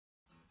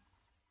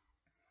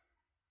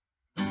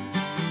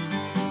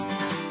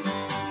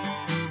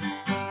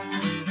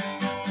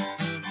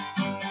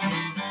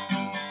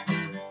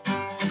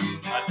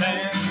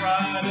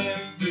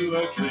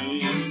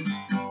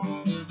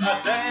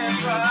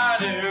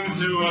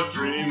into a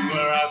dream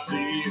where I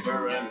see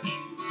her and me.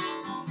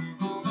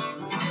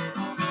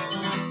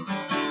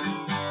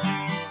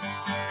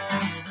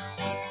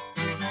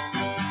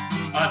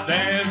 I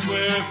dance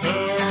with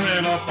her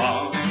in a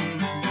barn.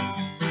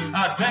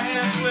 I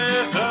dance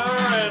with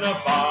her in a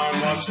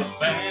barn. Watch the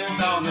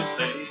band on the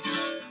stage.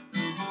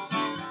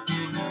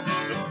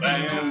 The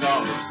band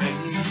on the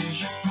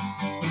stage.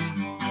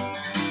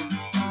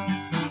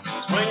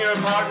 Swing your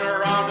partner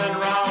round and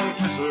round.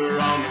 Kiss her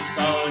on the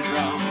solid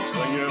ground.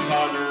 Swing your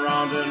partner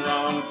round and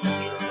round. Kiss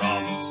her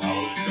on the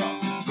solid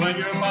ground. Swing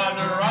your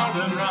partner round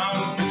and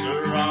round. Kiss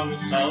her on the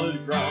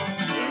solid ground.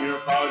 Swing your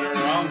partner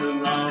round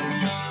and round.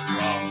 Kiss her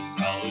on the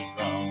solid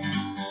ground.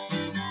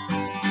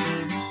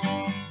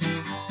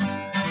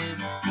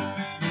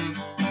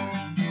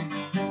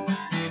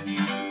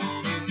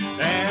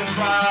 Dance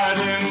right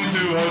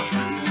into a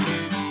dream.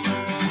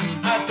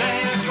 I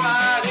dance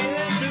right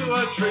into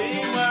a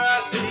dream where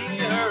I see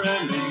her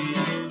and me.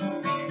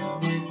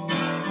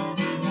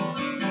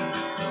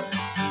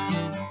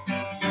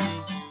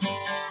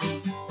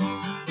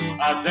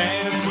 I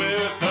dance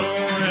with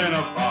her in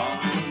a barn.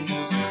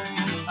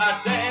 I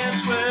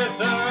dance with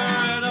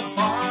her in a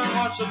barn.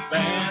 Watch the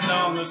band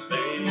on the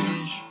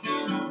stage.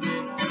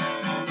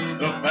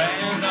 The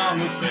band on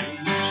the stage.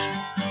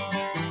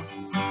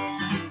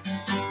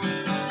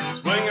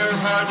 Swing your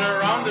partner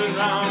round and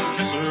round.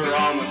 Kiss her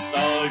on the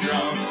solid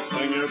ground.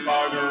 Swing your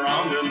partner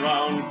round and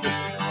round. Kiss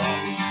her on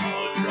the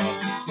solid ground.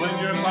 Swing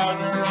your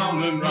partner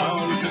round and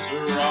round. Kiss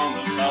her on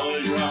the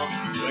solid ground.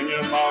 Swing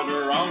your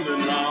partner round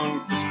and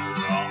round. Kiss her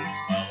on the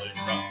solid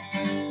ground.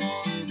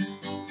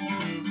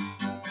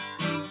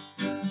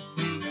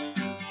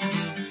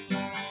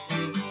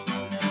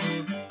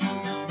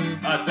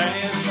 I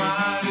dance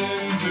right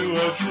into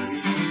a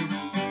dream.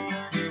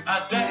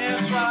 I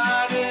dance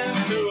right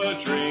into a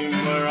dream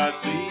where I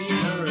see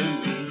her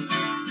and me.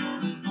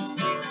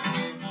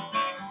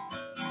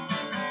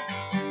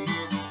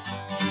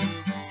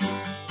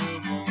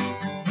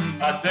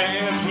 I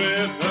dance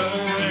with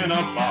her in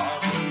a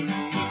barn.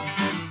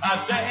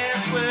 I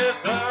dance with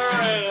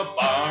her in a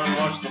barn.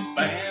 Watch the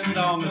band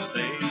on the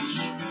stage.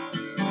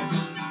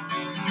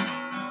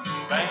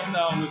 Band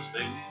on the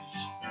stage.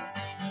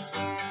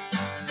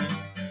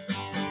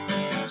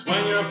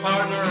 Swing your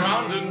partner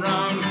round and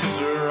round, kiss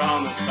her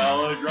on the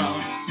solid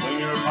ground. Swing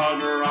your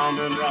partner round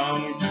and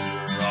round, kiss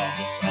her on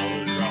the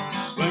solid ground.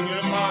 Swing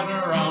your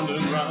partner round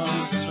and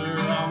round, kiss her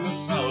on the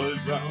solid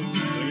ground.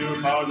 Swing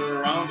your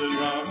partner round and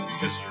round,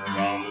 kiss her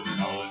on the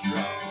solid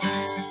ground.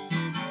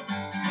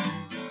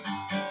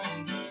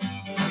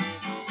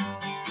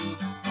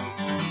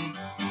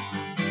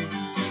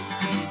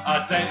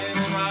 I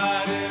dance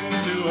right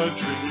into a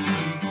dream.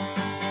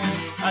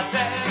 I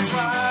dance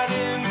right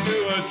into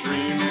a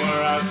dream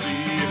where I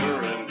see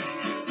her and me.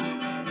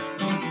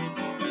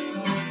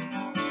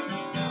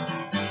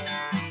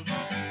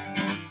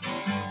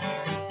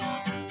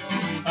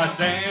 I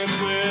dance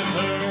with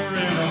her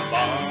in a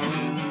barn.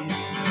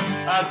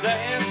 I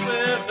dance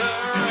with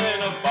her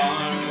in a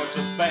barn. Watch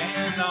the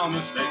band on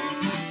the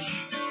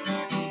stage.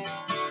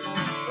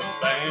 The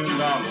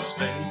band on the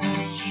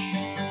stage.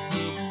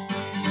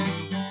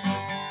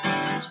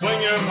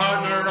 Swing your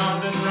partner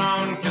round and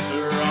round, kiss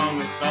her on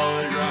the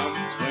solid ground.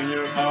 Swing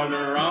your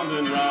partner round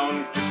and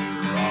round, kiss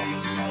her on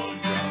the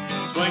solid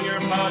ground. Swing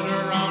your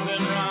partner round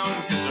and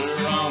round, kiss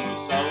her on the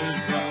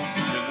solid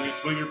ground.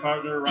 Swing your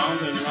partner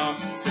round and round,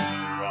 kiss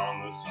her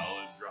on the solid ground.